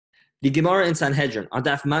The Gemara in Sanhedrin, on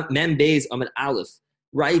Daf Mem Beis Amid Aleph,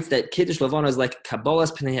 writes that Kiddush Levana is like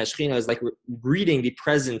Kabbalas Pnei Hashchina, is like reading the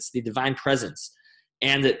presence, the divine presence.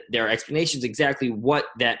 And there are explanations exactly what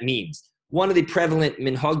that means. One of the prevalent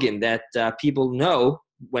minhagim that people know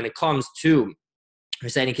when it comes to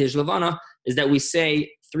reciting Kiddush Levana is that we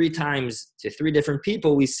say 3 times to 3 different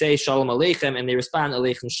people, we say Shalom Aleichem, and they respond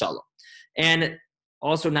Aleichem Shalom. And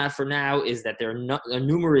also not for now is that there are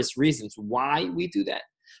numerous reasons why we do that.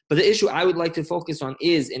 But the issue I would like to focus on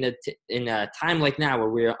is in a time like now where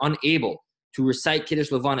we are unable to recite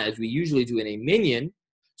Kiddush Levana as we usually do in a minyan,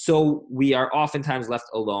 so we are oftentimes left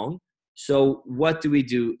alone. So what do we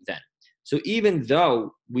do then? So even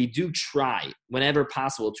though we do try, whenever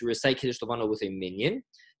possible, to recite Kiddush Levana with a minyan,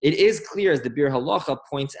 it is clear, as the Bir Halacha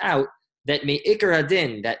points out, that me'ikar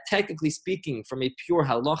hadin, that technically speaking, from a pure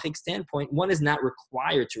halachic standpoint, one is not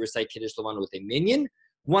required to recite Kiddush Levana with a minyan.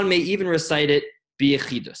 One may even recite it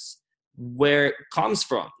b'yechidus. Where it comes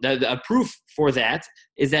from, a proof for that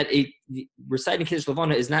is that reciting Kiddush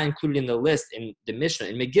Levana is not included in the list in the Mishnah,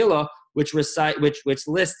 in Megillah, which lists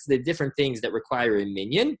the different things that require a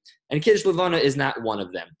minyan, and Kiddush Levana is not one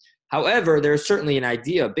of them. However, there is certainly an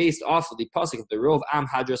idea based off of the pasuk of the Rov Am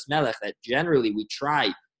Hadras Melech that generally we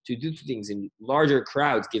try to do things in larger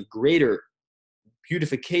crowds, give greater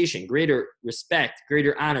beautification, greater respect,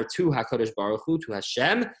 greater honor to HaKadosh Baruch Hu, to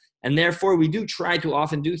Hashem, and therefore we do try to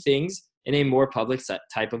often do things in a more public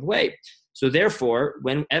type of way. So therefore,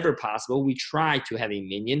 whenever possible, we try to have a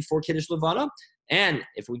minyan for Kiddush Levana, and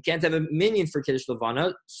if we can't have a minyan for Kiddush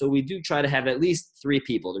Levana, so we do try to have at least 3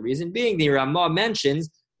 people. The reason being, the Ramah mentions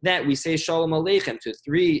that we say Shalom Aleichem to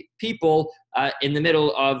 3 people in the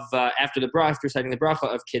middle of, after reciting the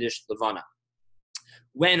bracha of Kiddush Levana.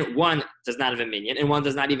 When one does not have a minyan and one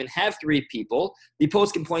does not even have 3 people, the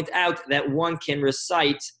post can point out that one can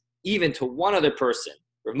recite even to one other person.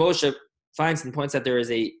 Rav Moshe Feinstein points out there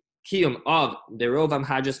is a kiyum of the Rov Am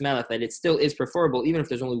Hadras Melech, that it still is preferable, even if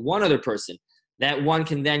there's only one other person, that one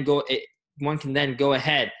can then go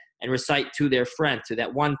ahead and recite to their friend, to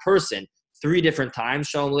that one person, 3 different times,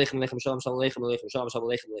 Shalom Aleichem, Aleichem Shalom, Shalom Aleichem, Aleichem Shalom, Shalom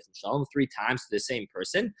Aleichem, Aleichem Shalom, 3 times to the same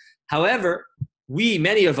person. However,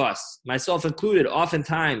 many of us, myself included,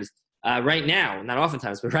 oftentimes, right now, not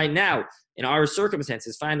oftentimes, but right now, in our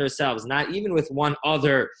circumstances, find ourselves not even with one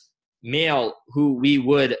other male who we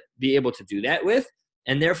would be able to do that with,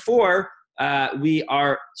 and therefore, we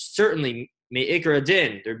are certainly me'ikar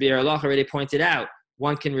adin. The Bir Allah already pointed out,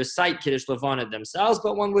 one can recite Kiddush Levana themselves,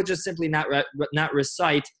 but one would just simply not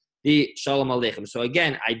recite the Shalom Aleichem. So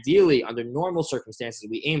again, ideally, under normal circumstances,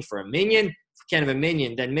 we aim for a minyan. If we can't have a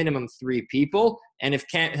minyan, then minimum 3 people. And if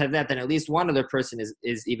can't have that, then at least one other person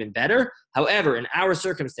is even better. However, in our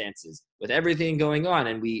circumstances, with everything going on,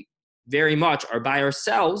 and we very much are by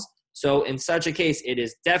ourselves, so in such a case, it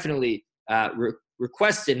is definitely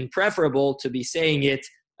requested and preferable to be saying it,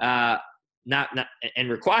 and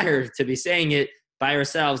required to be saying it by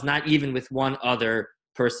ourselves, not even with one other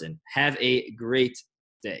person. Have a great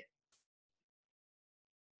day.